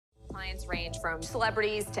Clients range from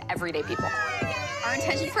celebrities to everyday people. Our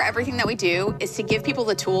intention for everything that we do is to give people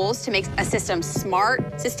the tools to make a system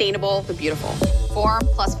smart, sustainable, and beautiful. Form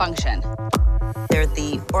plus function. They're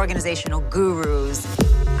the organizational gurus.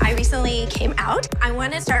 I recently came out. I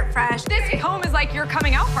want to start fresh. This home is like your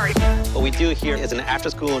coming out party. What we do here is an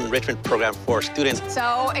after-school enrichment program for students.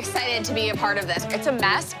 So excited to be a part of this. It's a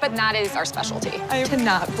mess, but that is our specialty. I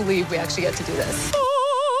cannot believe we actually get to do this.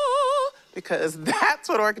 Because that's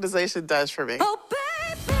what organization does for me. Oh,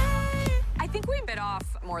 baby. I think we bit off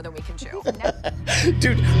more than we can chew.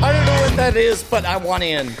 Dude, I don't know what that is, but I want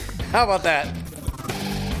in. How about that?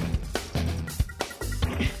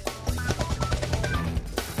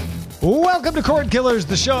 Welcome to Cord Killers,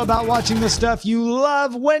 the show about watching the stuff you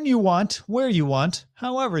love when you want, where you want,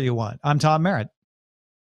 however you want. I'm Tom Merritt.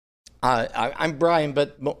 I'm Brian,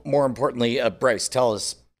 but more importantly, Bryce, tell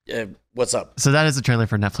us what's up. So that is the trailer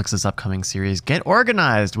for Netflix's upcoming series, Get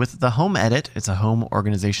Organized, with The Home Edit. It's a home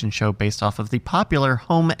organization show based off of the popular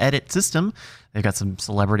Home Edit system. They've got some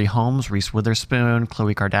celebrity homes, Reese Witherspoon,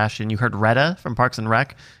 Khloe Kardashian. You heard Retta from Parks and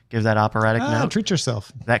Rec give that operatic note. Treat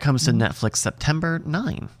yourself. That comes to Netflix September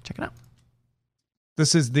 9. Check it out.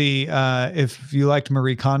 This is the, if you liked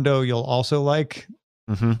Marie Kondo, you'll also like.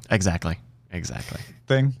 Exactly.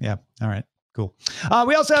 Thing. Yeah. All right. Cool.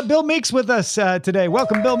 We also have Bill Meeks with us today.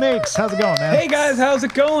 Welcome, Bill Meeks. How's it going, man? Hey guys, how's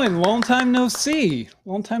it going? Long time no see.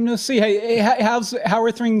 Hey, how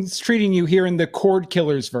are things treating you here in the Cord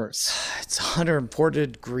Killers verse? It's 140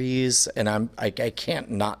 degrees, and I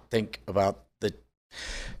can't not think about the.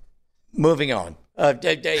 Moving on.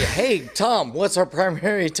 Hey, Tom, what's our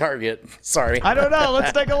primary target? Sorry. I don't know.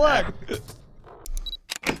 Let's take a look.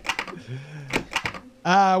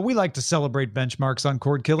 We like to celebrate benchmarks on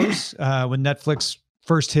Cord Killers. When Netflix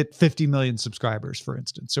first hit 50 million subscribers, for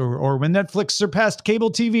instance, or when Netflix surpassed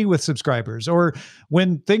cable TV with subscribers, or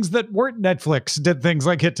when things that weren't Netflix did things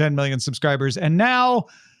like hit 10 million subscribers. And now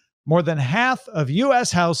more than half of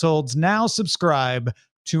US households now subscribe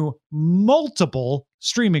to multiple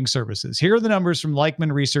streaming services. Here are the numbers from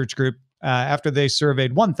Leichtman Research Group. After they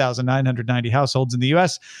surveyed 1,990 households in the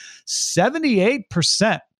US,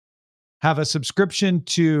 78% have a subscription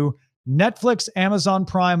to Netflix, Amazon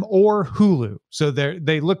Prime, or Hulu. So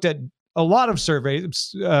they looked at a lot of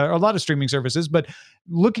surveys, a lot of streaming services, but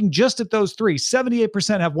looking just at those three,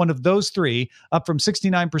 78% have one of those three, up from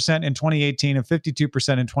 69% in 2018 and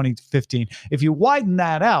 52% in 2015. If you widen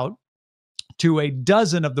that out to a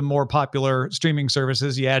dozen of the more popular streaming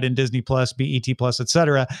services, you add in Disney Plus, BET Plus,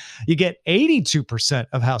 etc., you get 82%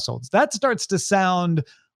 of households. That starts to sound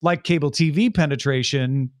like cable TV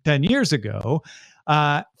penetration 10 years ago.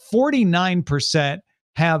 49%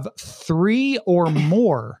 have three or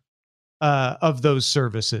more of those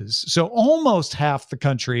services. So almost half the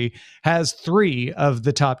country has three of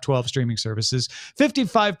the top 12 streaming services.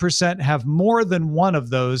 55% have more than one of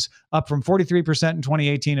those, up from 43% in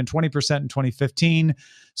 2018 and 20% in 2015.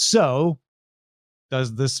 So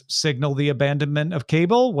does this signal the abandonment of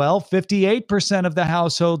cable? Well, 58% of the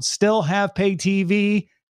households still have pay TV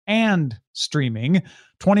and streaming.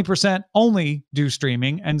 20% only do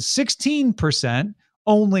streaming, and 16%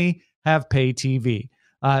 only have pay TV.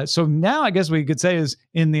 So now I guess we could say is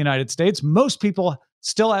in the United States, most people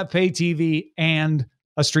still have pay TV and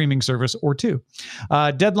a streaming service or two.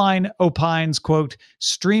 Deadline opines, quote,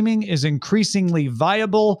 streaming is increasingly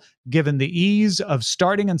viable given the ease of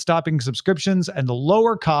starting and stopping subscriptions and the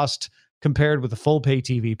lower cost compared with a full pay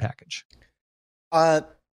TV package.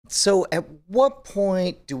 So at what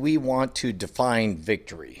point do we want to define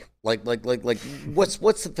victory? Like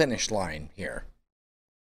what's the finish line here?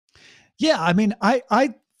 Yeah, I mean,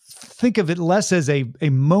 I think of it less as a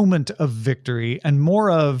moment of victory and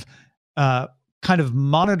more of kind of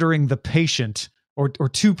monitoring the patient or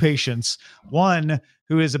two patients, one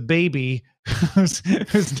who is a baby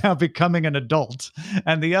who's now becoming an adult,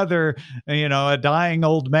 and the other, a dying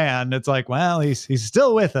old man. It's like, well, he's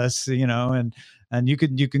still with us, and you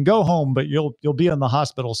can go home, but you'll be in the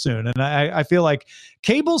hospital soon. And I feel like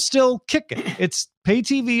cable's still kicking. It's pay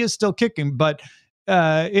TV is still kicking, but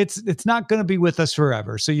it's not going to be with us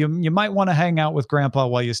forever. So you might want to hang out with grandpa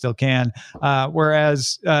while you still can.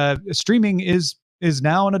 Whereas streaming is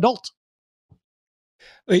now an adult.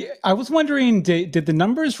 I was wondering, did the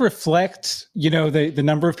numbers reflect, the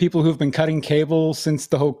number of people who've been cutting cable since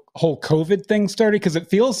the whole COVID thing started? Because it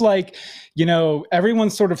feels like,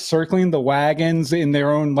 everyone's sort of circling the wagons in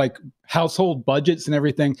their own household budgets and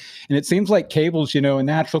everything. And it seems like cable's, a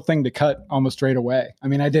natural thing to cut almost right away. I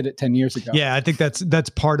mean, I did it 10 years ago. Yeah, I think that's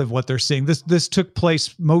part of what they're seeing. This took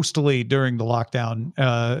place mostly during the lockdown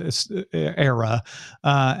era,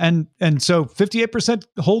 and so 58%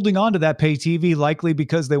 holding on to that pay TV, likely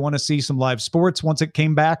because they want to see some live sports once it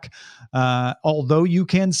came back. Although you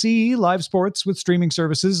can see live sports with streaming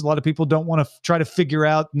services, a lot of people don't want to try to figure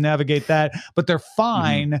out, navigate that, but they're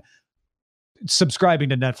fine subscribing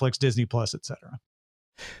to Netflix, Disney Plus, etc.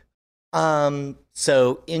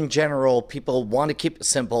 So in general, people want to keep it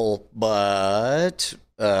simple, but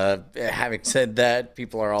having said that,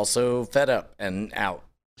 people are also fed up and out.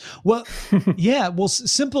 Well, yeah. Well,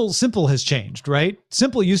 simple has changed, right?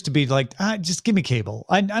 Simple used to be like, just give me cable.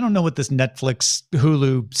 I don't know what this Netflix,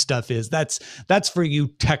 Hulu stuff is. That's for you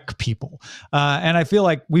tech people. And I feel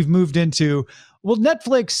like we've moved into, well,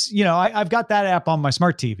 Netflix, I've got that app on my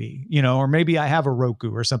smart TV, or maybe I have a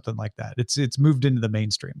Roku or something like that. It's moved into the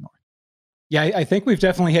mainstream more. Yeah, I think we've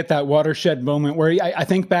definitely hit that watershed moment where I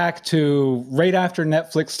think back to right after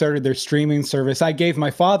Netflix started their streaming service. I gave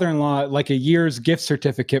my father-in-law like a year's gift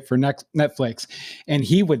certificate for Netflix, and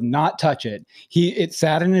he would not touch it. It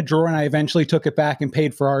sat in a drawer, and I eventually took it back and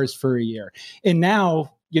paid for ours for a year. And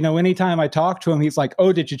now, anytime I talk to him, he's like,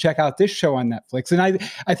 "Oh, did you check out this show on Netflix?" And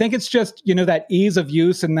I think it's just, that ease of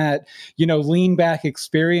use and that, lean back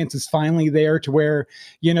experience is finally there to where,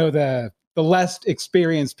 the less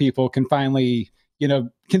experienced people can finally,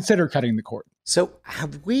 consider cutting the cord. So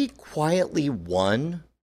have we quietly won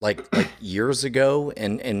like years ago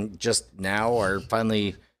and just now are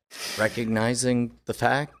finally recognizing the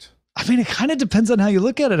fact? I mean, it kind of depends on how you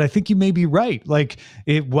look at it. I think you may be right. Like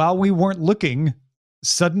while we weren't looking,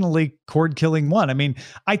 suddenly cord killing won. I mean,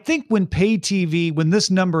 I think when this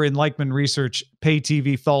number in Leichtman research, pay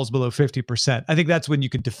TV falls below 50%, I think that's when you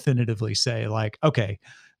can definitively say like, okay,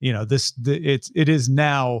 it is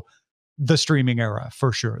now the streaming era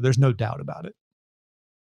for sure. There's no doubt about it.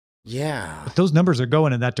 Yeah. But those numbers are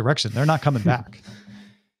going in that direction. They're not coming back.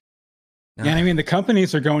 No. Yeah, and I mean, the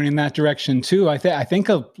companies are going in that direction too. I think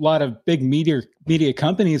a lot of big media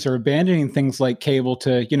companies are abandoning things like cable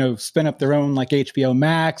to, spin up their own like HBO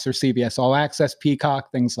Max or CBS All Access,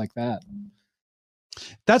 Peacock, things like that.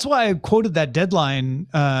 That's why I quoted that Deadline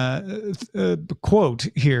quote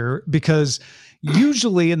here, because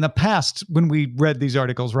usually in the past, when we read these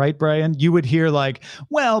articles, right, Brian, you would hear like,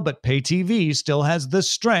 well, but pay TV still has this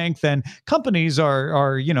strength and companies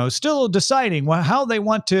are still deciding how they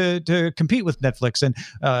want to compete with Netflix,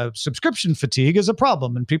 and subscription fatigue is a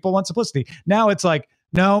problem and people want simplicity. Now it's like,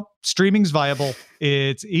 no, streaming's viable.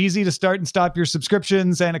 It's easy to start and stop your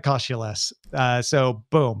subscriptions and it costs you less. So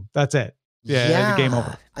boom, that's it. Yeah. Game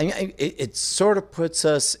over. I mean, it sort of puts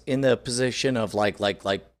us in the position of like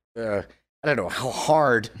I don't know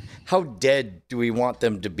how dead do we want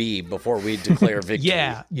them to be before we declare victory?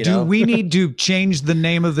 Yeah. Do we need to change the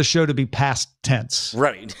name of the show to be past tense?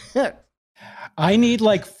 Right. I need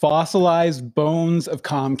like fossilized bones of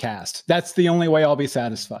Comcast. That's the only way I'll be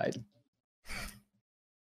satisfied.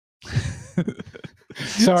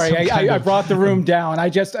 Sorry, I brought the room down.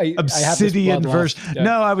 Obsidian version. Yeah.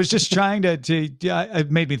 No, I was just trying to it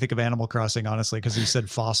made me think of Animal Crossing, honestly, because you said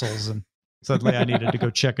fossils and suddenly I needed to go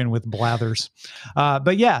check in with Blathers.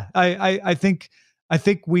 But yeah, I think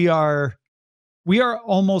we are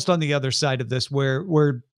almost on the other side of this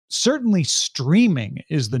where certainly streaming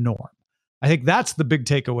is the norm. I think that's the big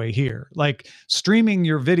takeaway here. Like streaming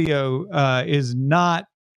your video is not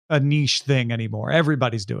a niche thing anymore.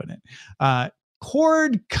 Everybody's doing it.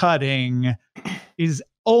 Cord cutting is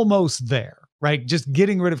almost there, right? Just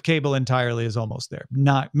getting rid of cable entirely is almost there.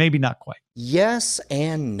 Maybe not quite. Yes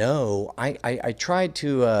and no. I tried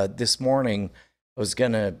to this morning. I was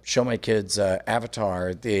gonna show my kids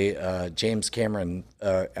Avatar, the James Cameron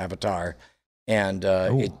Avatar, and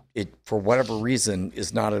it for whatever reason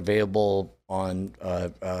is not available on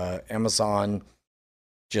Amazon.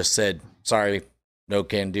 Just said sorry, no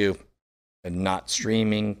can do, and not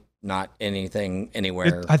streaming. Not anything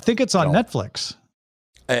anywhere. I think it's on Netflix.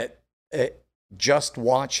 Just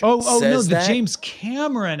Watch. Oh says no, the that. James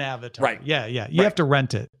Cameron Avatar. Right. Yeah. You have to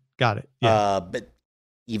rent it. Got it. Yeah. But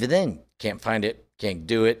even then, can't find it. Can't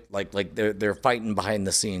do it. Like they're fighting behind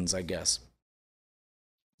the scenes, I guess.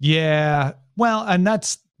 Yeah. Well, and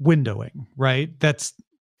that's windowing, right? It's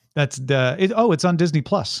on Disney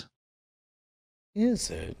Plus.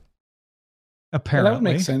 Is it? Apparently, that would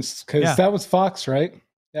make sense because that was Fox, right?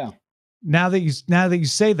 Yeah. Now that you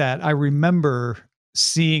say that, I remember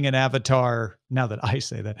seeing an Avatar. Now that I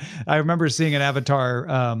say that, I remember seeing an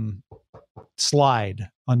Avatar Slide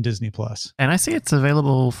on Disney Plus. And I see it's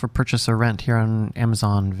available for purchase or rent here on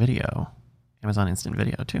Amazon Video, Amazon Instant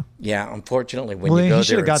Video too. Yeah, unfortunately, when you go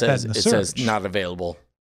there, it says not available.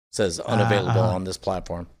 It says unavailable on this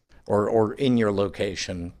platform or in your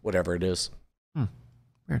location, whatever it is.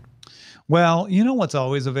 Weird. Well, you know what's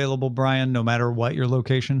always available, Brian, no matter what your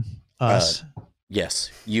location? Us.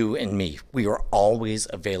 Yes, you and me. We are always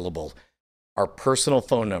available. Our personal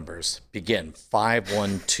phone numbers begin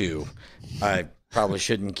 512. I probably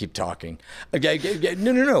shouldn't keep talking.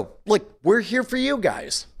 No. Look, we're here for you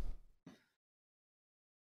guys.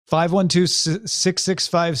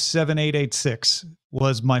 512-665-7886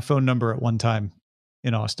 was my phone number at one time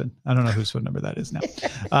in Austin. I don't know whose phone number that is now.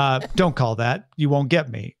 Don't call that. You won't get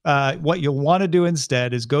me. What you'll want to do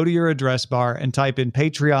instead is go to your address bar and type in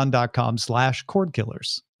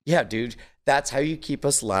patreon.com/cordkillers. Yeah, dude. That's how you keep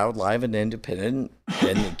us loud, live, and independent,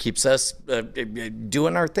 and it keeps us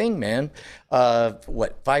doing our thing, man.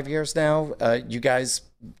 5 years now? You guys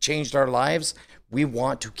changed our lives. We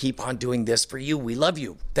want to keep on doing this for you. We love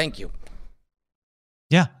you. Thank you.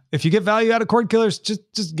 Yeah. If you get value out of Cord Killers,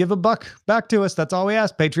 just give $1 back to us. That's all we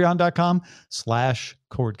ask.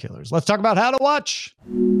 Patreon.com/cordkillers. Let's talk about how to watch.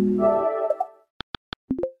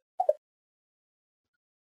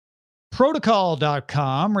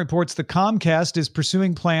 Protocol.com reports the Comcast is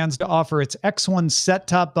pursuing plans to offer its X1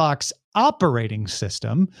 set-top box operating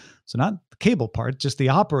system, so not the cable part, just the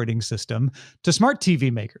operating system, to smart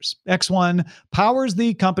TV makers. X1 powers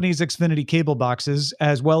the company's Xfinity cable boxes,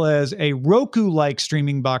 as well as a Roku-like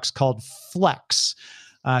streaming box called Flex.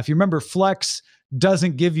 If you remember, Flex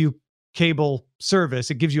doesn't give you cable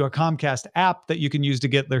service. It gives you a Comcast app that you can use to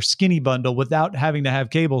get their skinny bundle without having to have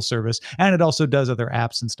cable service. And it also does other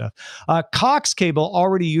apps and stuff. Cox Cable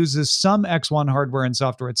already uses some X1 hardware and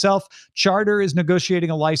software itself. Charter is negotiating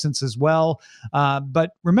a license as well.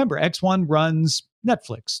 But remember, X1 runs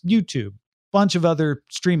Netflix, YouTube, bunch of other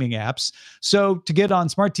streaming apps. So to get on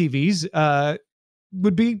smart TVs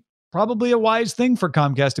would be probably a wise thing for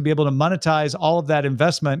Comcast to be able to monetize all of that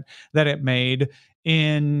investment that it made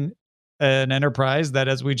in an enterprise that,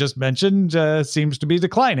 as we just mentioned, seems to be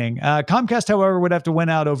declining. Comcast, however, would have to win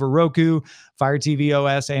out over Roku, Fire TV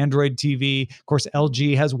OS, Android TV. Of course,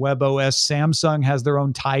 LG has WebOS. Samsung has their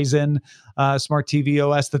own Tizen smart TV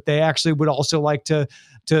OS that they actually would also like to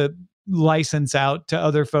license out to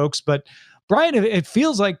other folks. But Brian, it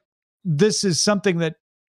feels like this is something that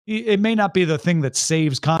it may not be the thing that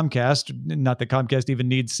saves Comcast, not that Comcast even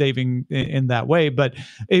needs saving in that way, but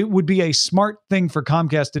it would be a smart thing for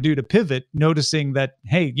Comcast to do to pivot, noticing that,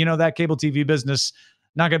 hey, that cable TV business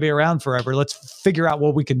not going to be around forever. Let's figure out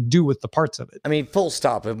what we can do with the parts of it. I mean, full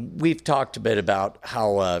stop. We've talked a bit about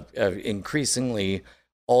how increasingly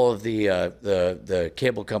all of the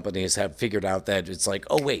cable companies have figured out that it's like,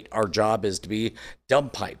 oh, wait, our job is to be dumb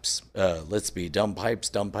pipes. Let's be dumb pipes.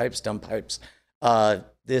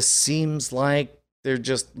 This seems like they're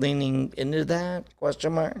just leaning into that ?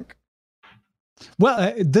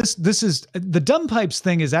 Well, this is the dumb pipes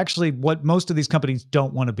thing is actually what most of these companies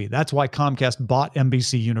don't want to be. That's why Comcast bought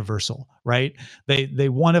NBC Universal, right? They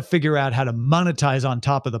want to figure out how to monetize on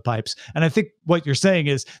top of the pipes. And I think what you're saying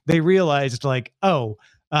is they realized like,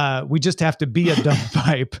 we just have to be a dumb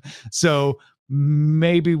pipe. So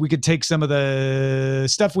maybe we could take some of the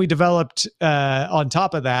stuff we developed on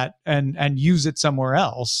top of that and use it somewhere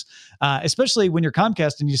else, especially when you're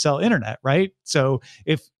Comcast and you sell internet, right? So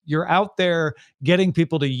if you're out there getting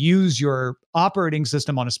people to use your operating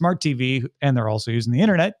system on a smart TV and they're also using the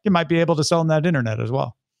internet, you might be able to sell them that internet as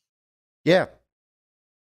well. Yeah.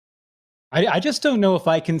 I just don't know if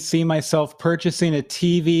I can see myself purchasing a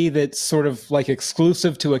TV that's sort of like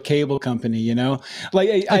exclusive to a cable company, Like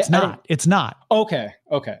it's not. Okay.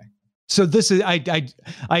 So this is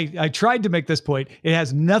I tried to make this point. It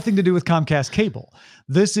has nothing to do with Comcast Cable.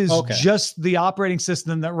 This is just the operating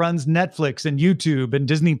system that runs Netflix and YouTube and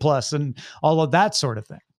Disney Plus and all of that sort of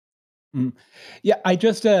thing. Yeah, I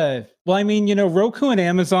just, Roku and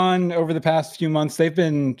Amazon over the past few months, they've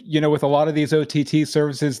been, with a lot of these OTT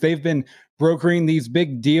services, they've been brokering these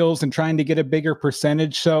big deals and trying to get a bigger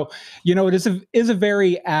percentage. So, it is a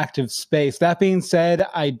very active space. That being said,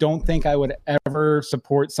 I don't think I would ever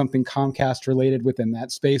support something Comcast related within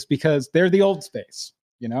that space because they're the old space,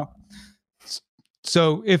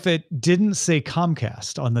 So if it didn't say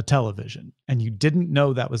Comcast on the television and you didn't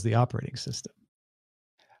know that was the operating system,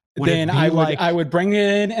 then I would bring it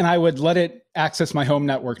in and I would let it access my home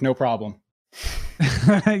network. No problem.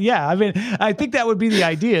 Yeah. I mean, I think that would be the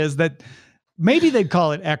idea is that maybe they'd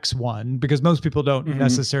call it X1 because most people don't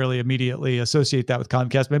necessarily immediately associate that with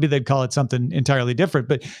Comcast. Maybe they'd call it something entirely different,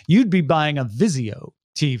 but you'd be buying a Vizio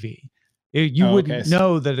TV You Oh, wouldn't okay.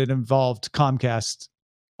 know that it involved Comcast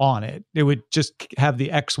on it. It would just have the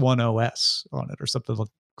X1 OS on it or something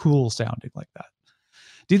cool sounding like that.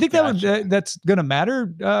 Do you think Gotcha. that's going to matter,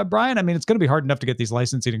 Brian? I mean, it's going to be hard enough to get these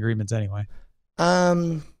licensing agreements anyway. I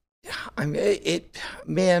mean,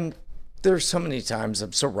 man, there's so many times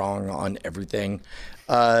I'm so wrong on everything.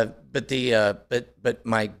 But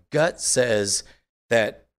my gut says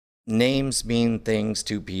that names mean things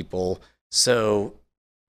to people. So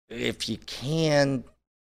if you can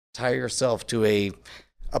tie yourself to a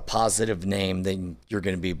positive name, then you're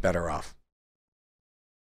going to be better off.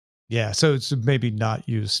 Yeah. So it's maybe not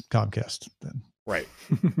use Comcast then. Right.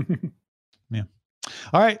 Yeah.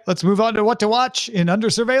 All right. Let's move on to what to watch in Under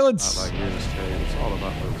Surveillance. Not like real estate. It's all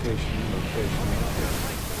about location.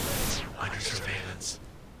 Under surveillance.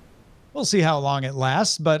 We'll see how long it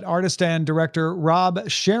lasts, but artist and director Rob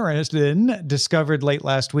Sheridan discovered late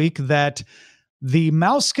last week that the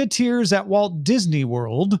Mouseketeers at Walt Disney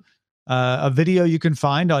World, a video you can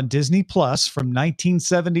find on Disney Plus from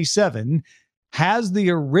 1977, has the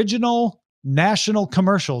original national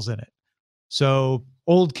commercials in it. So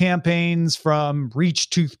old campaigns from Reach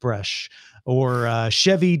Toothbrush or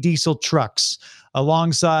Chevy diesel trucks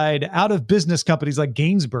alongside out of business companies like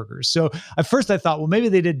Gainsburgers. So at first I thought, well, maybe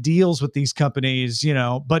they did deals with these companies,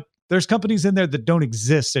 but there's companies in there that don't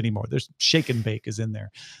exist anymore. There's Shake and Bake is in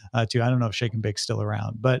there too. I don't know if Shake and Bake's still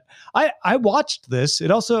around, but I watched this.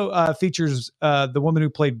 It also features the woman who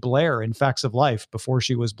played Blair in Facts of Life before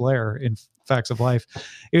she was Blair in Facts of Life.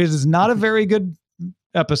 It is not a very good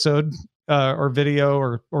episode or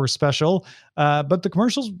video or special, but the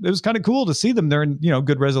commercials, it was kind of cool to see them. They're in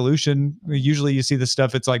good resolution. Usually you see this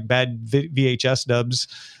stuff, it's like bad VHS dubs.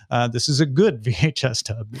 This is a good VHS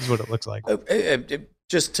dub is what it looks like.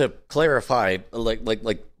 Just to clarify, like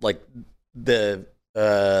the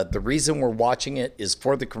reason we're watching it is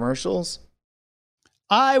for the commercials.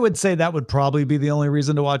 I would say that would probably be the only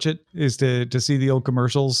reason to watch it, is to see the old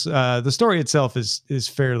commercials. The story itself is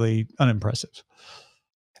fairly unimpressive.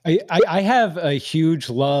 I have a huge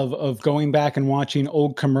love of going back and watching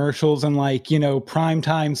old commercials and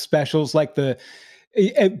primetime specials, like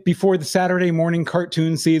before the Saturday morning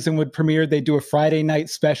cartoon season would premiere, they do a Friday night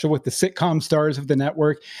special with the sitcom stars of the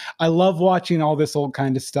network. I love watching all this old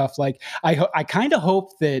kind of stuff. Like I kind of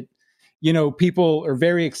hope that, people are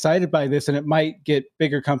very excited by this and it might get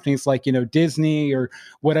bigger companies like, Disney or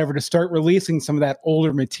whatever to start releasing some of that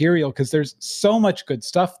older material, because there's so much good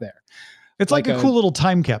stuff there. It's like a cool little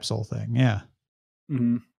time capsule thing. Yeah.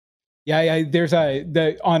 Mm-hmm. Yeah. There's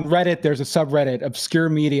on Reddit, there's a subreddit, Obscure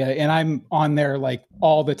Media, and I'm on there like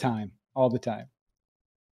all the time.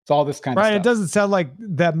 It's all this kind of stuff. Right. It doesn't sound like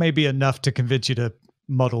that may be enough to convince you to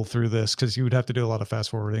muddle through this, because you would have to do a lot of fast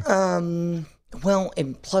forwarding. Well,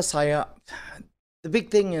 and plus the big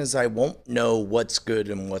thing is I won't know what's good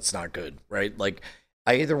and what's not good, right? Like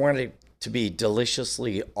I either want it to be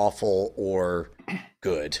deliciously awful or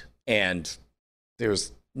good. And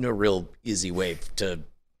there's no real easy way to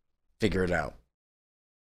figure it out.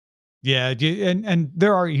 Yeah, and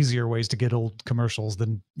there are easier ways to get old commercials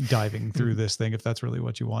than diving through this thing, if that's really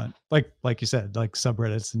what you want. Like you said, like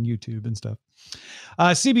subreddits and YouTube and stuff.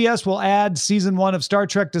 CBS will add season 1 of Star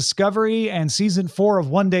Trek Discovery and season 4 of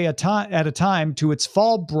One Day at a Time to its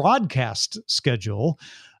fall broadcast schedule,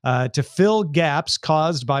 to fill gaps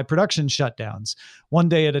caused by production shutdowns. One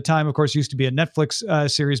Day at a Time, of course, used to be a Netflix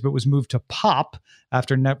series, but was moved to Pop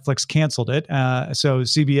after Netflix canceled it. So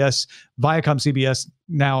CBS, Viacom CBS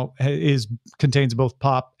now contains both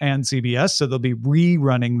Pop and CBS, so they'll be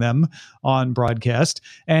rerunning them on broadcast.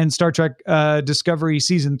 And Star Trek Discovery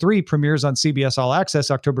Season 3 premieres on CBS All Access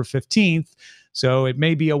October 15th. So it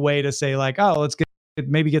may be a way to say like, oh, let's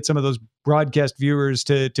maybe get some of those broadcast viewers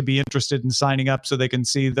to be interested in signing up so they can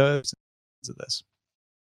see those of this.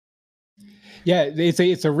 Yeah,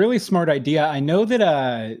 it's a really smart idea. I know that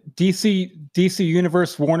DC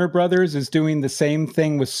Universe Warner Brothers is doing the same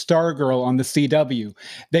thing with Stargirl on the CW.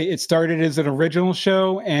 It started as an original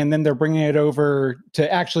show, and then they're bringing it over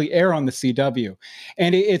to actually air on the CW.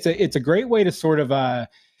 And it's a great way to sort of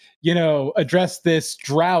address this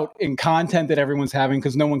drought in content that everyone's having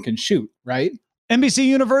because no one can shoot, right? NBC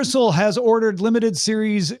Universal has ordered limited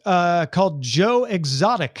series called Joe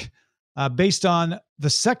Exotic, based on the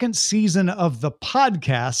second season of the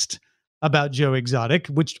podcast about Joe Exotic,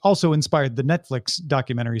 which also inspired the Netflix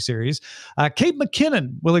documentary series. Kate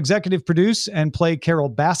McKinnon will executive produce and play Carol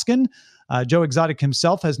Baskin. Joe Exotic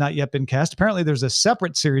himself has not yet been cast. Apparently, there's a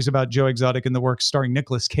separate series about Joe Exotic in the works starring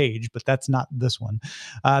Nicolas Cage, but that's not this one.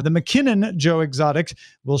 The McKinnon Joe Exotic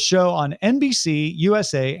will show on NBC,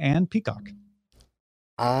 USA, and Peacock.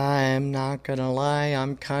 I'm not gonna lie,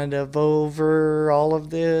 I'm kind of over all of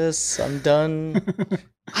this. I'm done.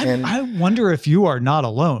 I wonder if you are not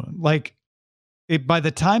alone. Like, by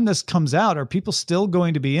the time this comes out, are people still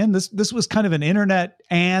going to be in this? This was kind of an internet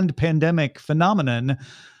and pandemic phenomenon.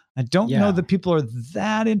 I don't know that people are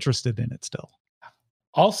that interested in it still.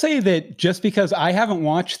 I'll say that just because I haven't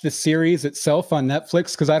watched the series itself on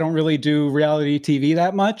Netflix, because I don't really do reality TV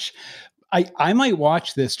that much, I might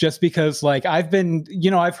watch this just because, like, I've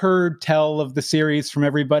heard tell of the series from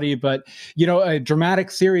everybody, but, a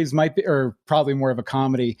dramatic series might be, or probably more of a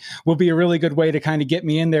comedy, will be a really good way to kind of get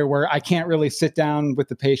me in there where I can't really sit down with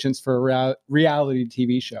the patience for a reality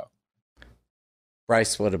TV show.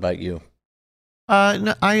 Bryce, what about you?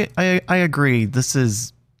 No, I agree. This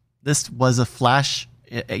was a flash,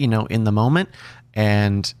 in the moment.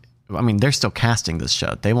 And I mean, they're still casting this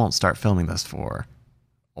show. They won't start filming this for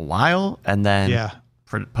a while, and then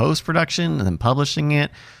post-production and then publishing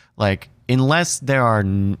it. Like, unless there are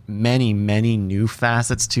many new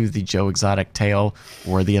facets to the Joe Exotic tale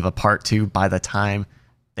worthy of a part 2 by the time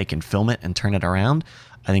they can film it and turn it around,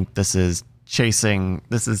 I think this is chasing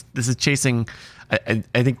I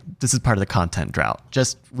think this is part of the content drought.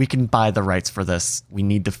 Just, we can buy the rights for this, we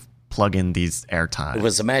need to plug in these airtime. It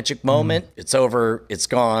was a magic moment. It's over, it's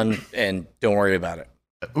gone, and don't worry about it.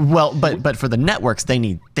 Well, but for the networks, they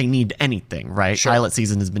need anything, right? Sure. Pilot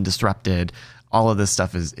season has been disrupted. All of this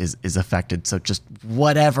stuff is affected. So just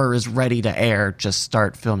whatever is ready to air, just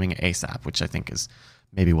start filming ASAP, which I think is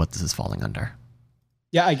maybe what this is falling under.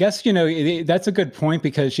 Yeah, I guess, that's a good point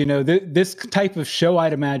because, this type of show,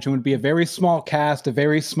 I'd imagine, would be a very small cast, a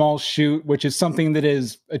very small shoot, which is something that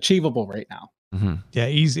is achievable right now. Mm-hmm. Yeah,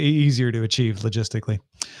 easier to achieve logistically.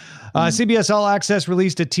 CBS All Access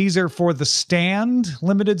released a teaser for The Stand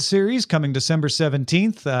limited series coming December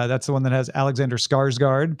 17th. That's the one that has Alexander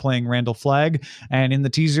Skarsgård playing Randall Flagg. And in the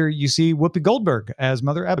teaser, you see Whoopi Goldberg as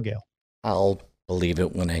Mother Abigail. I'll believe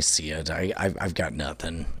it when I see it. I've got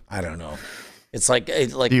nothing. I don't know. It's like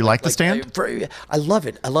do you like The Stand? I love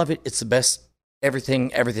it. I love it. It's the best.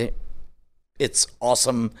 Everything. It's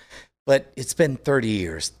awesome. But it's been 30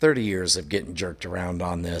 years of getting jerked around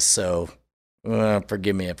on this. So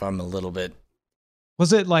forgive me if I'm a little bit.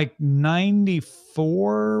 Was it like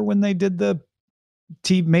 94 when they did the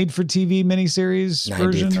made for TV miniseries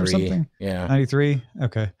version or something? Yeah. 93.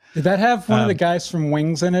 Okay. Did that have one of the guys from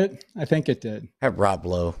Wings in it? I think it did. Have Rob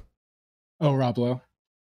Lowe. Oh, Rob Lowe.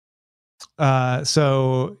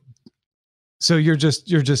 So you just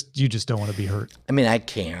don't want to be hurt. I mean, I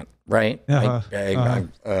can't, right?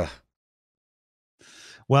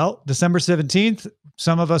 Well, December 17th,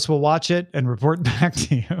 some of us will watch it and report back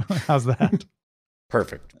to you. How's that?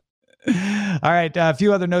 Perfect. All right. A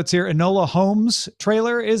few other notes here. Enola Holmes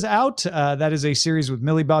trailer is out. That is a series with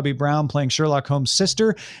Millie Bobby Brown playing Sherlock Holmes'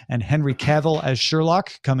 sister and Henry Cavill as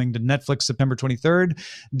Sherlock, coming to Netflix September 23rd.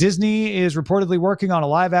 Disney is reportedly working on a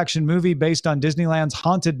live action movie based on Disneyland's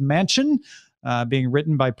Haunted Mansion, being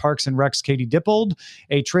written by Parks and Rec's Katie Dippold.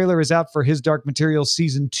 A trailer is out for His Dark Materials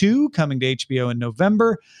Season 2, coming to HBO in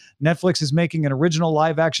November. Netflix is making an original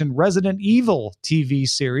live-action Resident Evil TV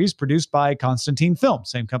series produced by Constantine Film,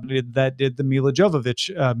 same company that did the Mila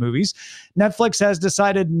Jovovich movies. Netflix has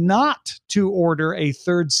decided not to order a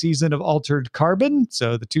third season of Altered Carbon,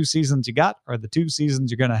 so the 2 seasons you got are the 2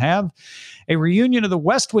 seasons you're going to have. A reunion of the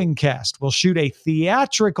West Wing cast will shoot a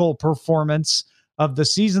theatrical performance of the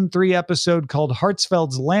season 3 episode called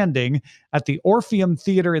Hartsfeld's Landing at the Orpheum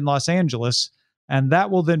Theater in Los Angeles. And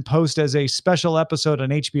that will then post as a special episode on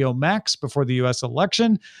HBO Max before the US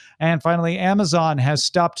election. And finally, Amazon has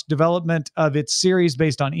stopped development of its series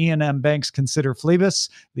based on Ian M. Banks' Consider Phlebas,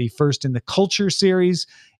 the first in the Culture series.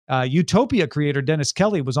 Utopia creator Dennis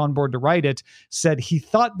Kelly was on board to write it, said he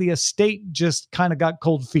thought the estate just kind of got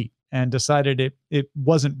cold feet and decided it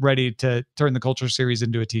wasn't ready to turn the Culture series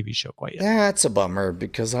into a TV show quite yet. That's a bummer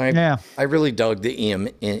because I really dug the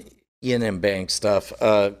Ian M. Banks stuff.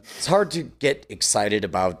 It's hard to get excited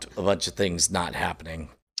about a bunch of things not happening.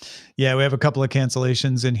 Yeah, we have a couple of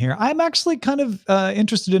cancellations in here. I'm actually kind of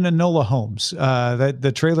interested in Enola Holmes.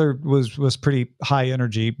 The trailer was pretty high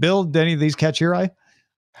energy. Bill, did any of these catch your eye?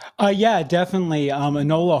 Yeah, definitely.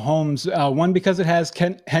 Enola Holmes. One, because it has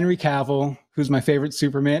Henry Cavill, who's my favorite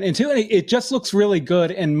Superman. And 2, it just looks really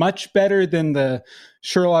good and much better than the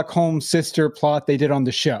Sherlock Holmes sister plot they did on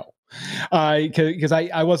the show. Because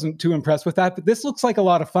I wasn't too impressed with that. But this looks like a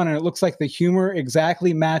lot of fun, and it looks like the humor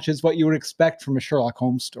exactly matches what you would expect from a Sherlock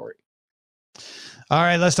Holmes story. All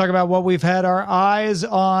right, let's talk about what we've had our eyes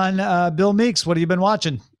on. Bill Meeks, what have you been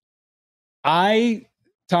watching? I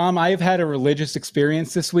Tom, I have had a religious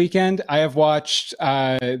experience this weekend. I have watched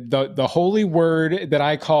the holy word that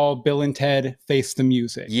I call Bill and Ted Face the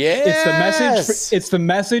Music. Yes! It's the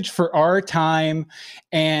message for our time,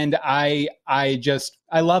 and I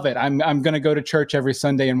love it. I'm going to go to church every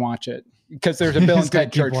Sunday and watch it because there's a Bill and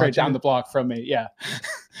Ted church right down the block from me. Yeah.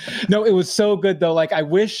 No, it was so good though. Like I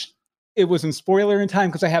wish it was in spoiler in time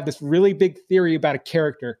because I have this really big theory about a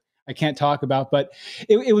character I can't talk about, but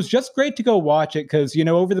it was just great to go watch it because, you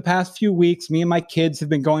know, over the past few weeks, me and my kids have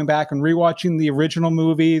been going back and rewatching the original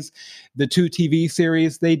movies, the 2 TV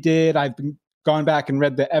series they did. I've been gone back and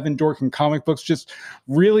read the Evan Dorkin comic books, just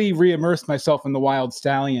really re-immersed myself in the Wild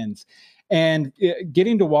Stallions. And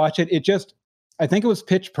getting to watch it, I think it was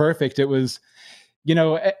pitch perfect. It was, you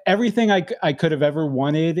know, everything I could have ever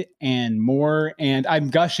wanted and more. And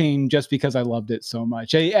I'm gushing just because I loved it so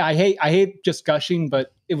much. I hate just gushing,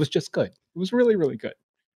 but it was just good. It was really, really good.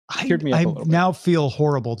 Cured me up a little bit. Now feel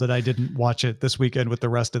horrible that I didn't watch it this weekend with the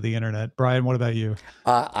rest of the internet. Brian, what about you?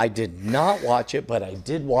 I did not watch it, but I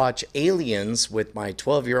did watch Aliens with my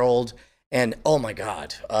 12-year-old. And oh my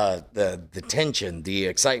God, the tension, the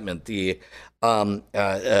excitement, the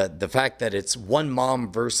fact that it's one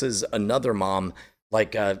mom versus another mom.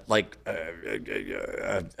 What's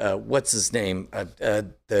his name?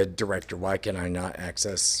 The director. Why can I not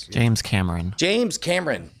access? James Cameron. James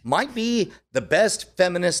Cameron might be the best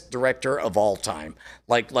feminist director of all time.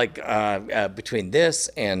 Between this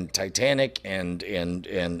and Titanic and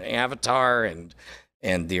Avatar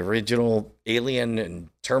and the original Alien and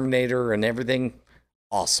Terminator and everything.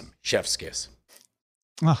 Awesome. Chef's kiss.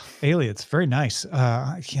 Oh, Aliens. Very nice.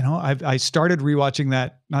 I started rewatching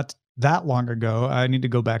that not that long ago. I need to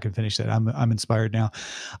go back and finish that. I'm inspired now.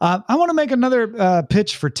 I want to make another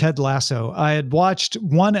pitch for Ted Lasso. I had watched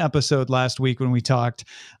one episode last week when we talked.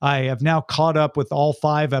 I have now caught up with all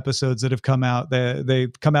 5 episodes that have come out. They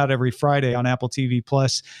come out every Friday on Apple TV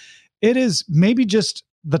Plus. It is maybe just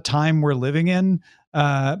the time we're living in,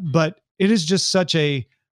 but it is just such a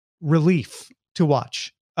relief to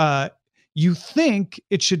watch. You think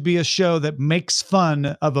it should be a show that makes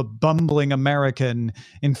fun of a bumbling American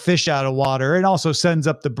in Fish Out of Water, and also sends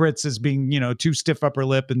up the Brits as being, too stiff upper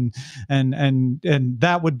lip, and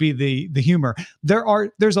that would be the humor.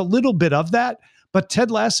 There's a little bit of that, but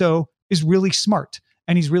Ted Lasso is really smart,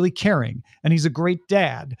 and he's really caring, and he's a great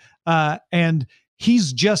dad, and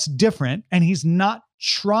he's just different, and he's not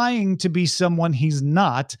trying to be someone he's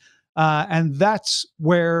not, and that's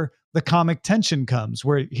where the comic tension comes,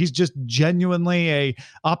 where he's just genuinely a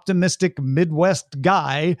optimistic Midwest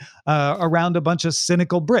guy around a bunch of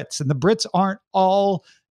cynical Brits. And the Brits aren't all,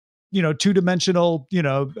 two-dimensional,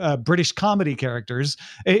 British comedy characters.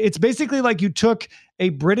 It's basically like you took a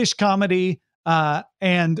British comedy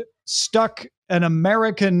and stuck an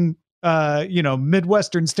American,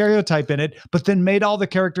 Midwestern stereotype in it, but then made all the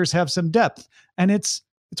characters have some depth. And it's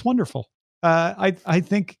wonderful. I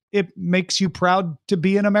think it makes you proud to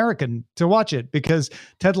be an American to watch it, because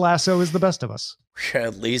Ted Lasso is the best of us.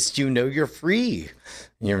 At least you're free.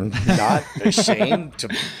 You're not ashamed to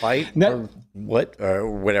fight or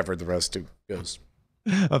whatever the rest of goes.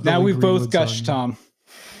 Now we've both gushed, Tom.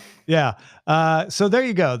 Yeah. So there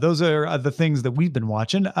you go. Those are the things that we've been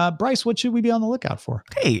watching. Bryce, what should we be on the lookout for?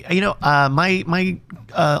 Hey, my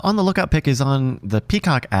on the lookout pick is on the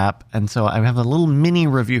Peacock app, and so I have a little mini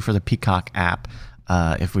review for the Peacock app.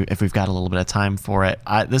 If we've got a little bit of time for it.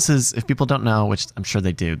 This is, if people don't know, which I'm sure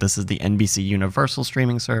they do, this is the NBC Universal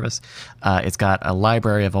streaming service. It's got a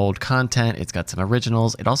library of old content. It's got some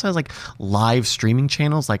originals. It also has live streaming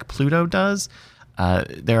channels like Pluto does.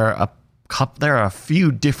 There are a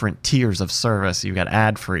few different tiers of service. You've got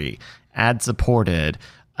ad-free, ad-supported,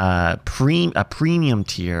 a premium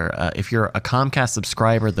tier. If you're a Comcast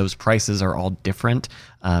subscriber, those prices are all different,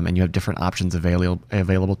 and you have different options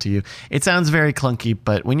available to you. It sounds very clunky,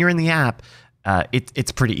 but when you're in the app,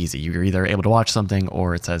 it's pretty easy. You're either able to watch something,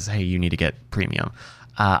 or it says, hey, you need to get premium.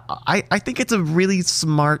 I think it's a really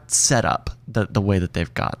smart setup, the way that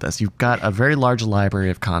they've got this. You've got a very large library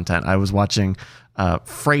of content. I was watching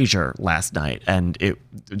Frasier last night, and it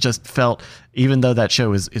just felt, even though that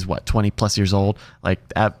show is 20 plus years old,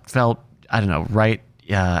 that felt, I don't know, right,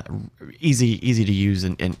 easy to use,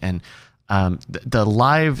 and the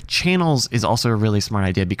live channels is also a really smart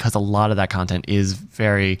idea, because a lot of that content is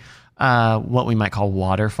very what we might call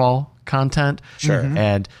waterfall content. Sure. Mm-hmm.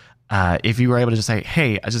 And if you were able to just say,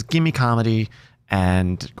 hey, just give me comedy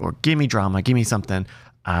or give me drama, give me something,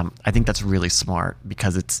 I think that's really smart,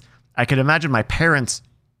 because I could imagine my parents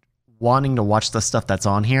wanting to watch the stuff that's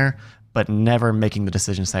on here, but never making the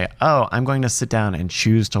decision to say, oh, I'm going to sit down and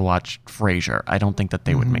choose to watch Frasier. I don't think that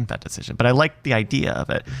they would make that decision, but I like the idea of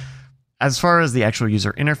it. As far as the actual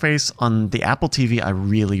user interface on the Apple TV, I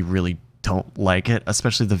really, really don't like it,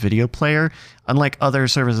 especially the video player. Unlike other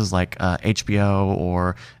services like HBO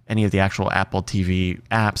or any of the actual Apple TV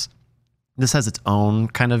apps, this has its own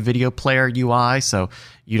kind of video player UI. So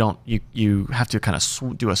you have to kind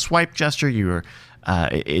of do a swipe gesture.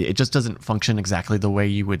 It just doesn't function exactly the way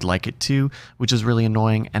you would like it to, which is really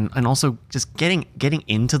annoying. And also just getting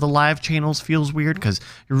into the live channels feels weird because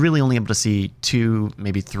you're really only able to see 2,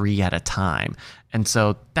 maybe 3 at a time. And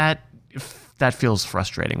so that feels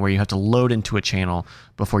frustrating, where you have to load into a channel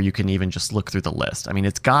before you can even just look through the list. I mean,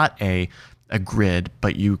 it's got a grid,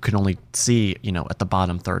 but you can only see, at the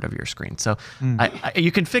bottom third of your screen. So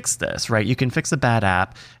you can fix this, right? You can fix a bad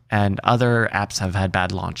app, and other apps have had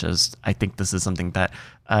bad launches. I think this is something that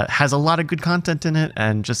has a lot of good content in it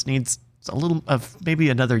and just needs a little of maybe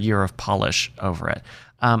another year of polish over it.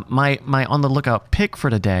 My on the lookout pick for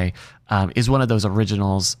today is one of those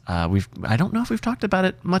originals. I don't know if we've talked about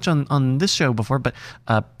it much on this show before, but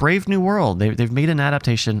Brave New World. They've made an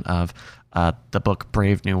adaptation of the book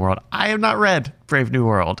Brave New World. I have not read Brave New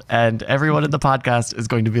World, and everyone in the podcast is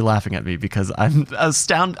going to be laughing at me because I'm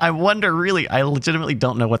astounded. I legitimately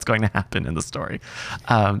don't know what's going to happen in the story.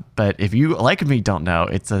 But if you, like me, don't know,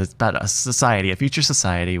 it's about a future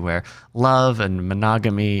society where love and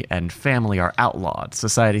monogamy and family are outlawed.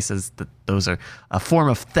 Society says that those are a form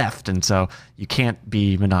of theft, and so you can't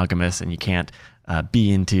be monogamous and you can't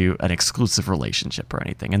be into an exclusive relationship or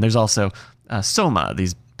anything. And there's also Soma,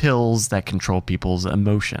 these pills that control people's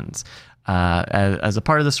emotions. As a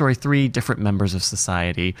part of the story, 3 different members of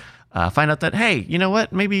society find out that, hey, you know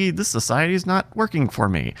what? Maybe this society is not working for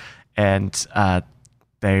me. And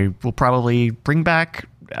they will probably bring back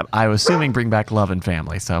love and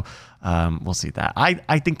family. So we'll see that.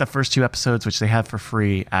 I think the first 2 episodes, which they have for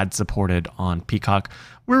free, ad-supported on Peacock,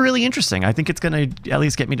 were really interesting. I think it's going to at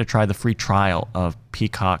least get me to try the free trial of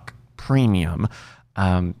Peacock Premium.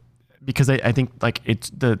 Because I think like it's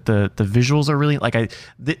the visuals are really like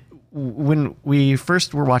when we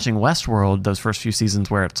first were watching Westworld, those first few seasons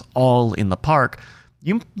where it's all in the park,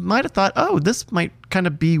 you might have thought, oh, this might kind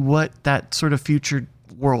of be what that sort of future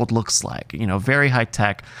world looks like. Very high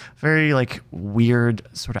tech, very like weird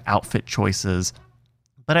sort of outfit choices.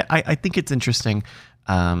 But I think it's interesting.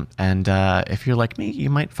 And if you're like me, you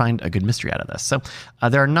might find a good mystery out of this. So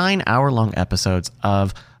there are 9 hour-long episodes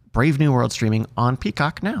of Brave New World streaming on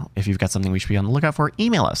Peacock now. If you've got something we should be on the lookout for,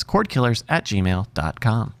 email us,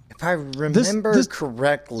 cordkillers@gmail.com. If I remember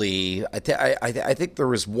correctly, I think there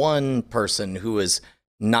was one person who was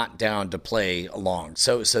not down to play along.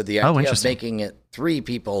 So the idea of making it 3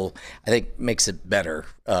 people, I think, makes it better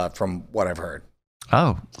from what I've heard.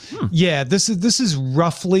 Oh, yeah. This is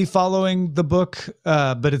roughly following the book,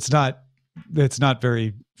 but it's not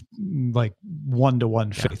very like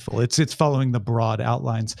 1-to-1 faithful. It's following the broad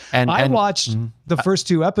outlines. And I watched the first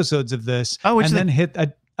 2 episodes of this, and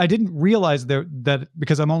then I didn't realize that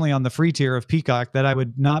because I'm only on the free tier of Peacock that I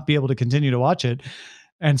would not be able to continue to watch it,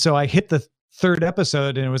 and so I hit the 3rd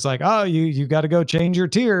episode, and it was like, oh, you got to go change your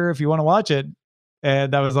tier if you want to watch it.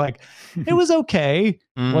 And I was like, it was okay.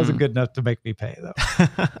 Wasn't good enough to make me pay, though.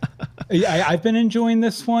 Yeah, I've been enjoying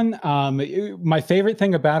this one. My favorite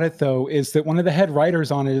thing about it, though, is that one of the head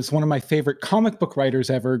writers on it is one of my favorite comic book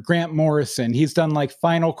writers ever, Grant Morrison. He's done like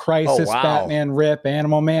Final Crisis, Batman Rip,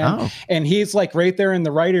 Animal Man. And he's like right there in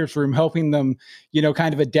the writer's room helping them,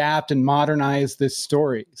 kind of adapt and modernize this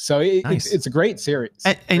story. So it's a great series.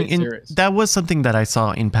 And that was something that I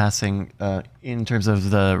saw in passing in terms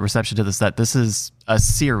of the reception to this, that this is a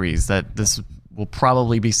series that this will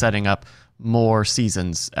probably be setting up more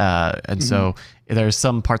seasons. And so there's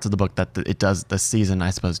some parts of the book that the season, I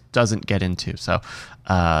suppose, doesn't get into. So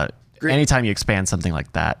anytime you expand something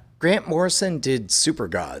like that. Grant Morrison did Super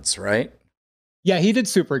Gods, right? Yeah, he did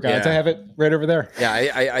Super Gods. I have it right over there. Yeah,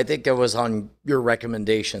 I think it was on your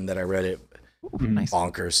recommendation that I read it. Ooh, nice.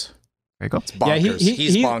 Bonkers. There you go. It's bonkers. Yeah,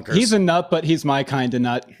 he's bonkers. He's a nut, but he's my kind of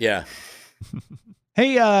nut. Yeah.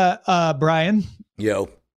 Hey, Brian. Yo.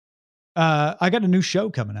 I got a new show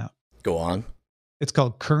coming out. Go on. It's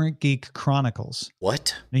called Current Geek Chronicles.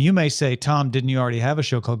 What? Now you may say, Tom, didn't you already have a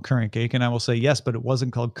show called Current Geek? And I will say, yes, but it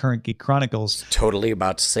wasn't called Current Geek Chronicles. Totally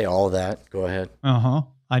about to say all of that. Go ahead.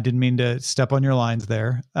 I didn't mean to step on your lines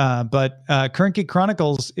there. But Current Geek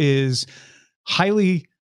Chronicles is highly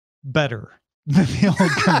better than the old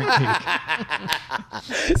Current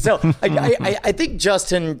Geek. So I think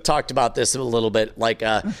Justin talked about this a little bit. Like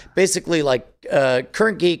basically, like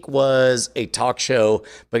Current Geek was a talk show,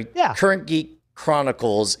 but Current Geek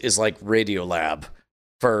Chronicles is like Radiolab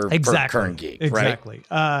for Current Geek, right? Exactly.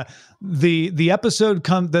 The episode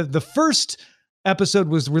the first episode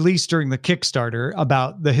was released during the Kickstarter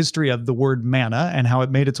about the history of the word mana and how it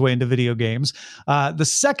made its way into video games. The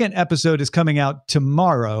second episode is coming out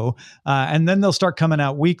tomorrow, and then they'll start coming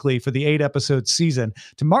out weekly for the 8-episode season.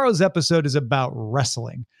 Tomorrow's episode is about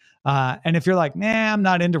wrestling. And if you're like, nah, I'm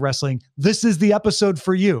not into wrestling, this is the episode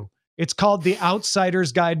for you. It's called The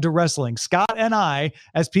Outsider's Guide to Wrestling. Scott and I,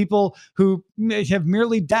 as people who have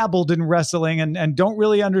merely dabbled in wrestling and don't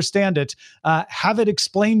really understand it, have it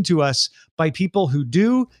explained to us by people who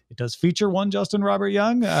do. It does feature one Justin Robert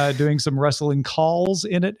Young doing some wrestling calls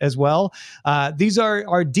in it as well. These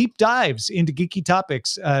are deep dives into geeky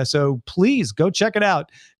topics. So please go check it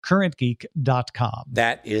out. currentgeek.com.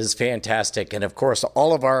 That is fantastic. And of course,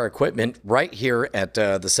 all of our equipment right here at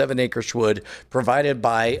the 7 Acre Wood, provided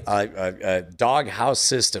by Doghouse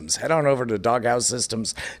Systems. Head on over to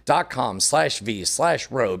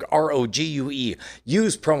doghousesystems.com/V/Rogue, ROGUE.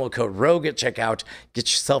 Use promo code Rogue at checkout.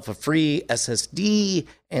 Get yourself a free SSD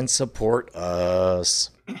and support us.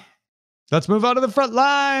 Let's move on to the front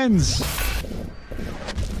lines.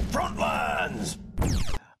 Front lines.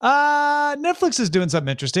 Netflix is doing something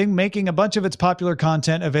interesting, making a bunch of its popular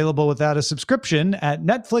content available without a subscription at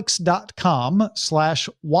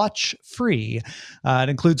netflix.com/watch free. It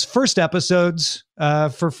includes first episodes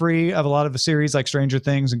for free of a lot of the series like Stranger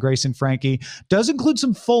Things and Grace and Frankie. Does include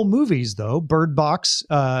some full movies though. Bird Box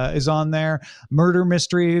is on there. Murder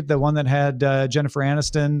Mystery, the one that had Jennifer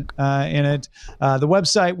Aniston in it. The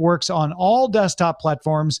website works on all desktop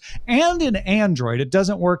platforms and in Android. It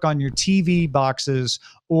doesn't work on your TV boxes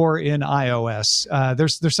or in iOS.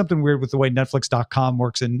 There's something weird with the way Netflix.com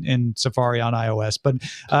works in Safari on iOS. But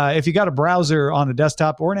if you got a browser on a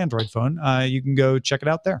desktop or an Android phone, you can go check it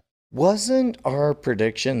out there. Wasn't our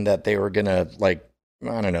prediction that they were going to, like,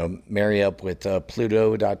 I don't know, marry up with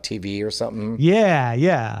Pluto.tv or something?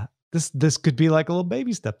 Yeah. This could be like a little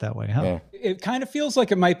baby step that way, huh? Yeah. It kind of feels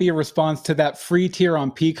like it might be a response to that free tier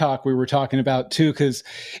on Peacock we were talking about too, because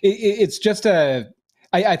it's just I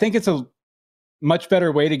think it's a much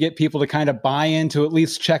better way to get people to kind of buy in to at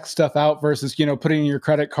least check stuff out versus, putting in your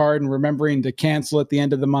credit card and remembering to cancel at the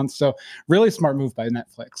end of the month. So really smart move by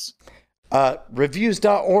Netflix.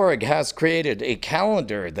 Reviews.org has created a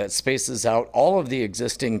calendar that spaces out all of the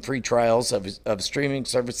existing free trials of streaming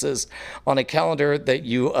services on a calendar that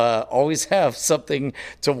you always have something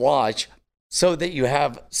to watch, so that you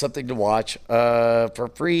have something to watch for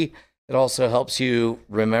free. It also helps you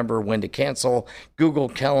remember when to cancel. Google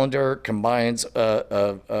Calendar combines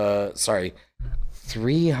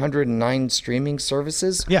 309 streaming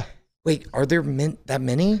services. Yeah. Wait, are there that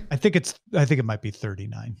many? I think it might be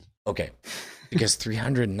 39. Okay, because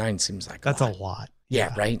 309 seems like that's a lot.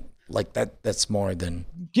 Yeah, right? Like that's more than...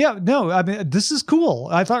 Yeah, no, I mean, this is cool.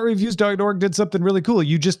 I thought Reviews.org did something really cool.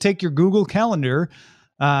 You just take your Google Calendar,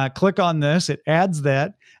 click on this, it adds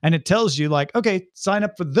that, and it tells you like, okay, sign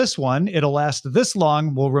up for this one. It'll last this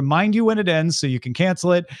long. We'll remind you when it ends so you can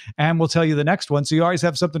cancel it, and we'll tell you the next one. So you always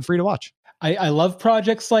have something free to watch. I love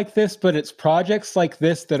projects like this, but it's projects like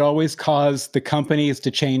this that always cause the companies to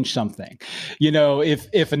change something.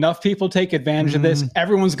 If enough people take advantage of this,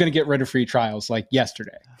 everyone's going to get rid of free trials like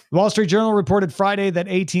yesterday. Wall Street Journal reported Friday that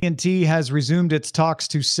AT&T has resumed its talks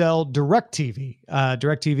to sell DirecTV.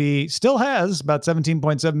 DirecTV still has about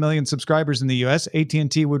 17.7 million subscribers in the U.S.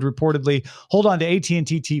 AT&T would reportedly hold on to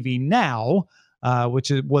AT&T TV Now,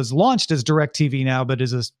 which was launched as DirecTV Now, but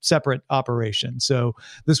is a separate operation. So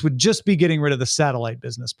this would just be getting rid of the satellite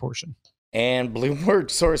business portion. And Bloomberg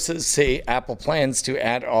sources say Apple plans to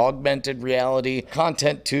add augmented reality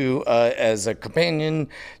content to as a companion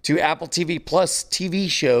to Apple TV Plus TV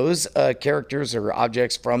shows. Characters or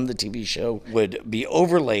objects from the TV show would be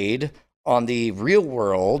overlaid on the real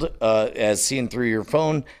world as seen through your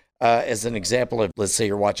phone. As an example of, let's say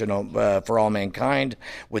you're watching For All Mankind,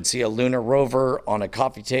 would see a lunar rover on a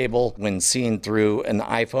coffee table when seen through an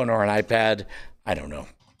iPhone or an iPad. I don't know.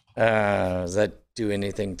 Does that do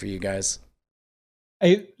anything for you guys?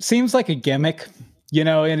 It seems like a gimmick,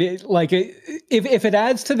 and if it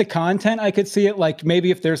adds to the content, I could see it like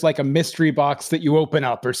maybe if there's like a mystery box that you open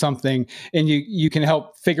up or something and you can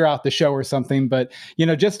help figure out the show or something. But,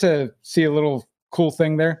 just to see a little cool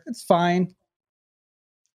thing there, it's fine.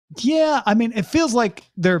 Yeah, I mean, it feels like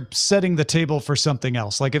they're setting the table for something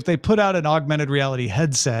else. Like if they put out an augmented reality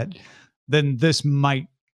headset, then this might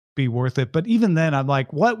be worth it. But even then, I'm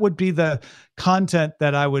like, what would be the content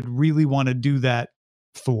that I would really want to do that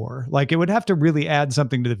for? Like it would have to really add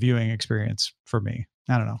something to the viewing experience for me.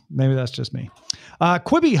 I don't know. Maybe that's just me.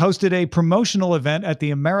 Quibi hosted a promotional event at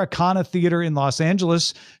the Americana Theater in Los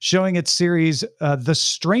Angeles, showing its series The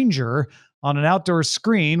Stranger on an outdoor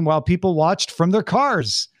screen while people watched from their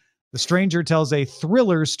cars. The Stranger tells a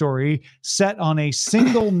thriller story set on a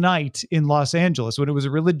single night in Los Angeles. When it was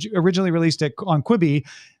originally released on Quibi,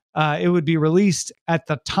 it would be released at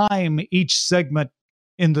the time each segment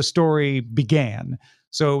in the story began.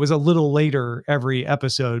 So it was a little later every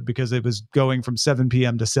episode because it was going from 7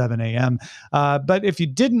 p.m. to 7 a.m. But if you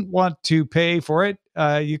didn't want to pay for it,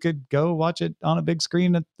 you could go watch it on a big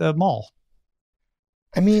screen at the mall.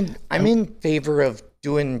 I mean, I'm in favor of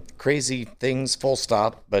doing crazy things, full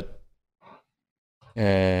stop, but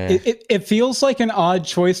it feels like an odd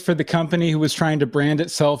choice for the company who was trying to brand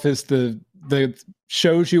itself as the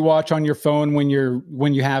shows you watch on your phone when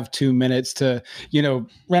you have 2 minutes to,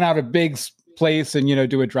 rent out a big place and,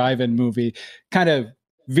 do a drive-in movie, kind of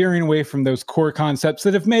veering away from those core concepts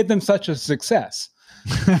that have made them such a success.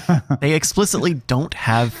 They explicitly don't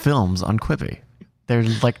have films on Quibi. They're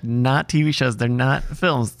like not TV shows. They're not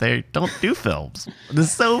films. They don't do films. This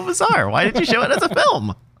is so bizarre. Why did you show it as a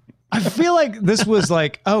film? I feel like this was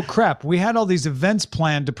like, oh crap, we had all these events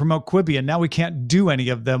planned to promote Quibi and now we can't do any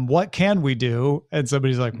of them. What can we do? And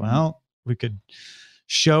somebody's like, well, we could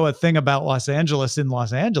show a thing about Los Angeles in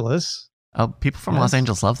Los Angeles. Oh, people from Los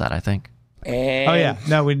Angeles love that, I think. And oh yeah,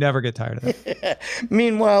 no, we never get tired of it.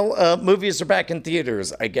 Meanwhile, movies are back in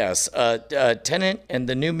theaters, I guess. Tenet and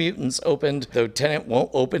The New Mutants opened, though Tenet won't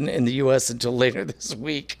open in the U.S. until later this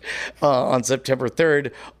week on September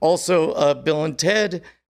 3rd. Also, Bill and Ted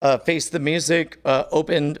Face the Music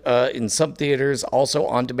opened in some theaters, also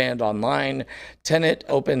on demand online. Tenet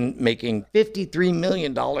opened making $53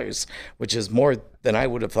 million, which is more than I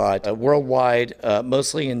would have thought. Worldwide,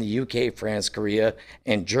 mostly in the UK, France, Korea,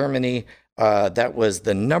 and Germany. That was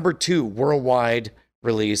the number 2 worldwide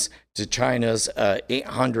release to China's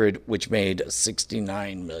 800, which made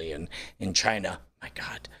 $69 million in China. My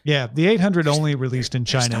God. Yeah, the 800 only released in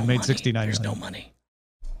China and made $69 million. There's no money.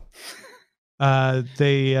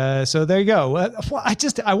 So there you go.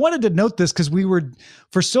 I wanted to note this because we were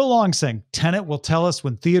for so long saying Tenet will tell us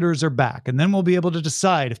when theaters are back, and then we'll be able to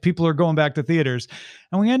decide if people are going back to theaters.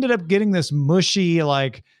 And we ended up getting this mushy,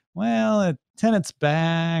 like, well, Tenet's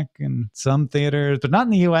back in some theaters, but not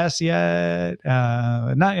in the U.S. yet.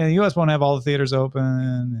 Not in the U.S. won't have all the theaters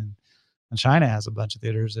open, and China has a bunch of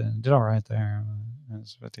theaters and did all right there.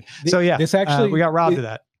 So yeah, this actually we got robbed of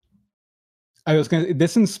that.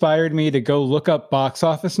 This inspired me to go look up box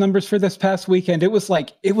office numbers for this past weekend. It was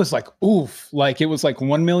like, oof. Like it was like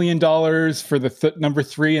 $1 million for the number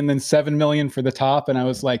 3 and then 7 million for the top. And I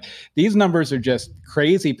was like, these numbers are just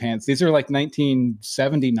crazy pants. These are like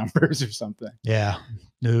 1970 numbers or something. Yeah.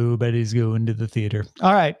 Nobody's going to the theater.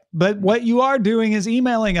 All right. But what you are doing is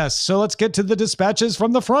emailing us. So let's get to the dispatches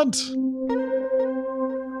from the front.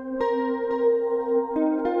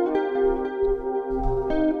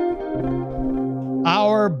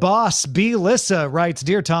 Our boss, B. Lissa, writes,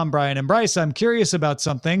 Dear Tom, Brian, and Bryce, I'm curious about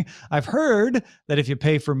something. I've heard that if you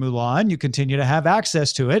pay for Mulan, you continue to have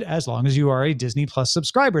access to it as long as you are a Disney Plus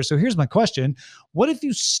subscriber. So here's my question. What if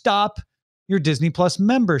you stop your Disney Plus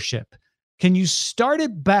membership? Can you start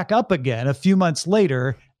it back up again a few months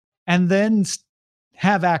later and then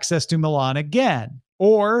have access to Mulan again?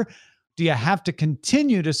 Or do you have to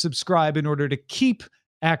continue to subscribe in order to keep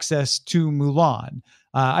access to Mulan?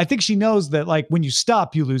 I think she knows that, like, when you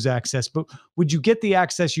stop, you lose access, but would you get the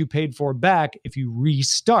access you paid for back if you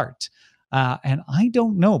restart? And I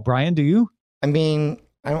don't know. Brian, do you? I mean,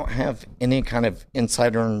 I don't have any kind of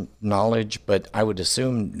insider knowledge, but I would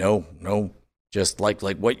assume no. Just like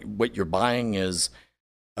what you're buying is,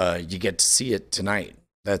 you get to see it tonight.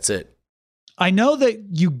 That's it. I know that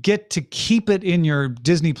you get to keep it in your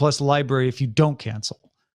Disney Plus library if you don't cancel.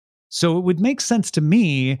 So it would make sense to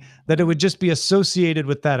me that it would just be associated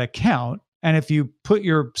with that account. And if you put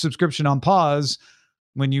your subscription on pause,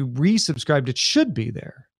 when you resubscribed, it should be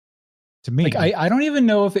there. To me, like, I don't even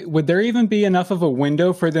know if would there even be enough of a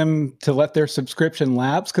window for them to let their subscription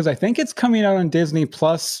lapse? Because I think it's coming out on Disney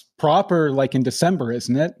Plus proper, like in December,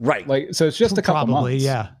 isn't it? Right. Like, so it's just a couple months.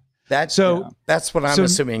 Yeah. That's what I'm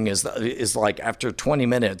assuming is like after 20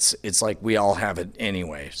 minutes, it's like we all have it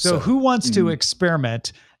anyway. So who wants to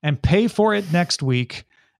experiment and pay for it next week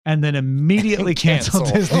and then immediately cancel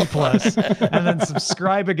Disney Plus and then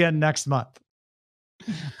subscribe again next month?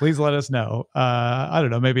 Please let us know. I don't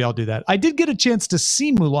know. Maybe I'll do that. I did get a chance to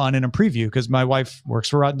see Mulan in a preview because my wife works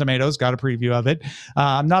for Rotten Tomatoes, got a preview of it.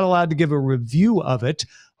 I'm not allowed to give a review of it,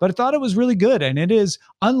 but I thought it was really good. And it is,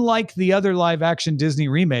 unlike the other live action Disney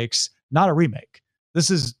remakes, not a remake. This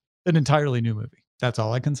is an entirely new movie. That's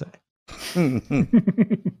all I can say.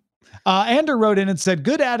 Ander wrote in and said,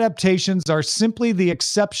 good adaptations are simply the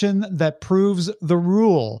exception that proves the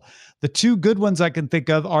rule. The two good ones I can think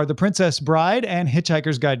of are The Princess Bride and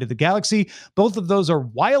Hitchhiker's Guide to the Galaxy. Both of those are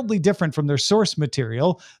wildly different from their source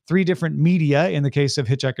material, 3 different media in the case of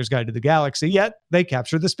Hitchhiker's Guide to the Galaxy, yet they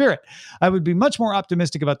capture the spirit. I would be much more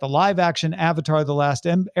optimistic about the live-action Avatar: The Last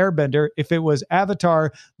Airbender if it was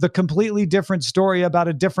Avatar, the completely different story about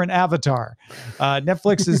a different Avatar.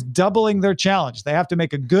 Netflix is doubling their challenge. They have to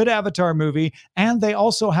make a good Avatar movie, and they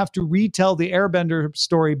also have to retell the Airbender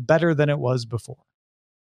story better than it was before.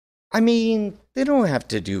 I mean, they don't have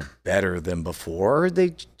to do better than before.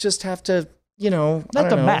 They just have to, not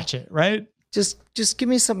to match it, right? Just give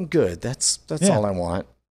me something good. That's all I want.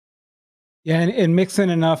 Yeah, and mix in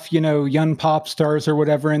enough, young pop stars or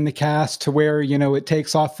whatever in the cast to where, it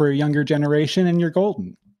takes off for a younger generation and you're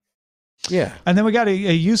golden. Yeah. And then we got a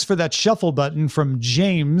use for that shuffle button from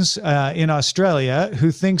James in Australia,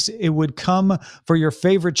 who thinks it would come for your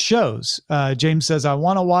favorite shows. James says, I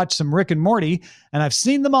want to watch some Rick and Morty, and I've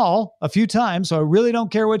seen them all a few times, so I really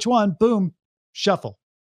don't care which one. Boom, shuffle.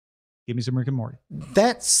 Give me some Rick and Morty.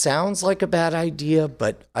 That sounds like a bad idea,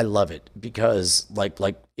 but I love it because like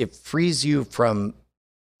it frees you from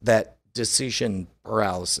that decision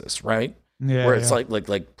paralysis, right? Yeah. Where it's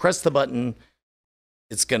like press the button,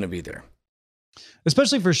 it's going to be there.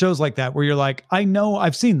 Especially for shows like that, where you're like, I know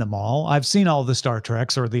I've seen them all. I've seen all the Star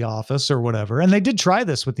Treks or The Office or whatever. And they did try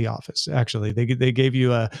this with The Office, actually. They gave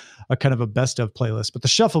you a kind of a best of playlist, but the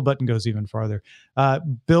shuffle button goes even farther.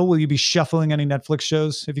 Bill, will you be shuffling any Netflix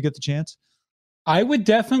shows if you get the chance? I would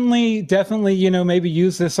definitely, maybe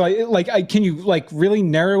use this. Can you really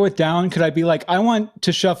narrow it down? Could I be like, I want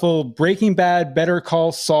to shuffle Breaking Bad, Better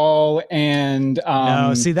Call Saul, and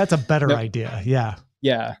no, see, that's a better idea. Yeah.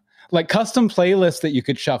 Yeah. Like custom playlists that you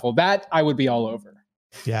could shuffle. That I would be all over.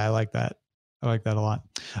 Yeah, I like that. I like that a lot.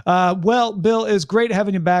 Well, Bill, it's great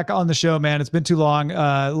having you back on the show, man. It's been too long.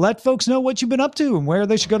 Let folks know what you've been up to and where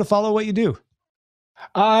they should go to follow what you do.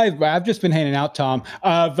 I've just been hanging out, Tom.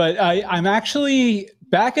 But I'm actually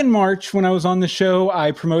back in March when I was on the show.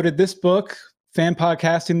 I promoted this book, Fan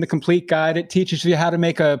Podcasting, The Complete Guide. It teaches you how to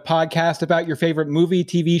make a podcast about your favorite movie,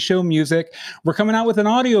 TV show, music. We're coming out with an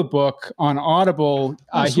audiobook on Audible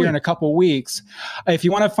here in a couple weeks. If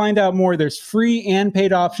you want to find out more, there's free and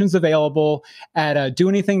paid options available at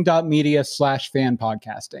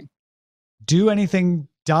doanything.media/fanpodcasting.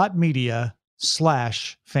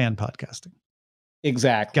 doanything.media/fanpodcasting.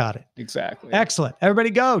 Exactly. Got it. Exactly. Excellent.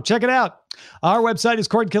 Everybody go. Check it out. Our website is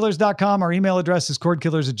cordkillers.com. Our email address is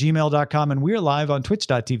cordkillers@gmail.com. And we're live on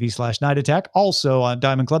twitch.tv/Night Attack. Also on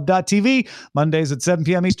diamondclub.tv. Mondays at 7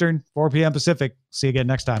 p.m. Eastern, 4 p.m. Pacific. See you again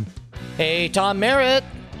next time. Hey, Tom Merritt.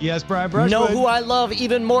 Yes, Brian Brushwood. Know who I love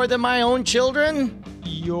even more than my own children?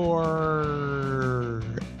 Your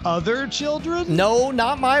other children? No,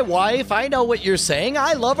 not my wife. I know what you're saying.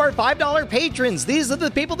 I love our $5 patrons. These are the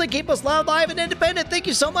people that keep us loud, live, and independent. Thank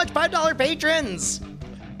you so much, $5 patrons.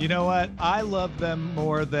 You know what? I love them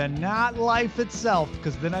more than not life itself,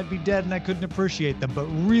 because then I'd be dead and I couldn't appreciate them, but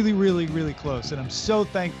really, really, really close. And I'm so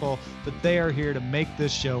thankful that they are here to make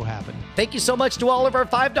this show happen. Thank you so much to all of our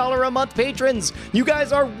 $5 a month patrons. You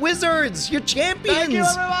guys are wizards. You're champions. Thank you,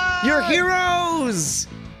 everyone. You're heroes.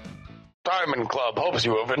 Diamond Club hopes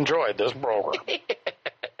you have enjoyed this program.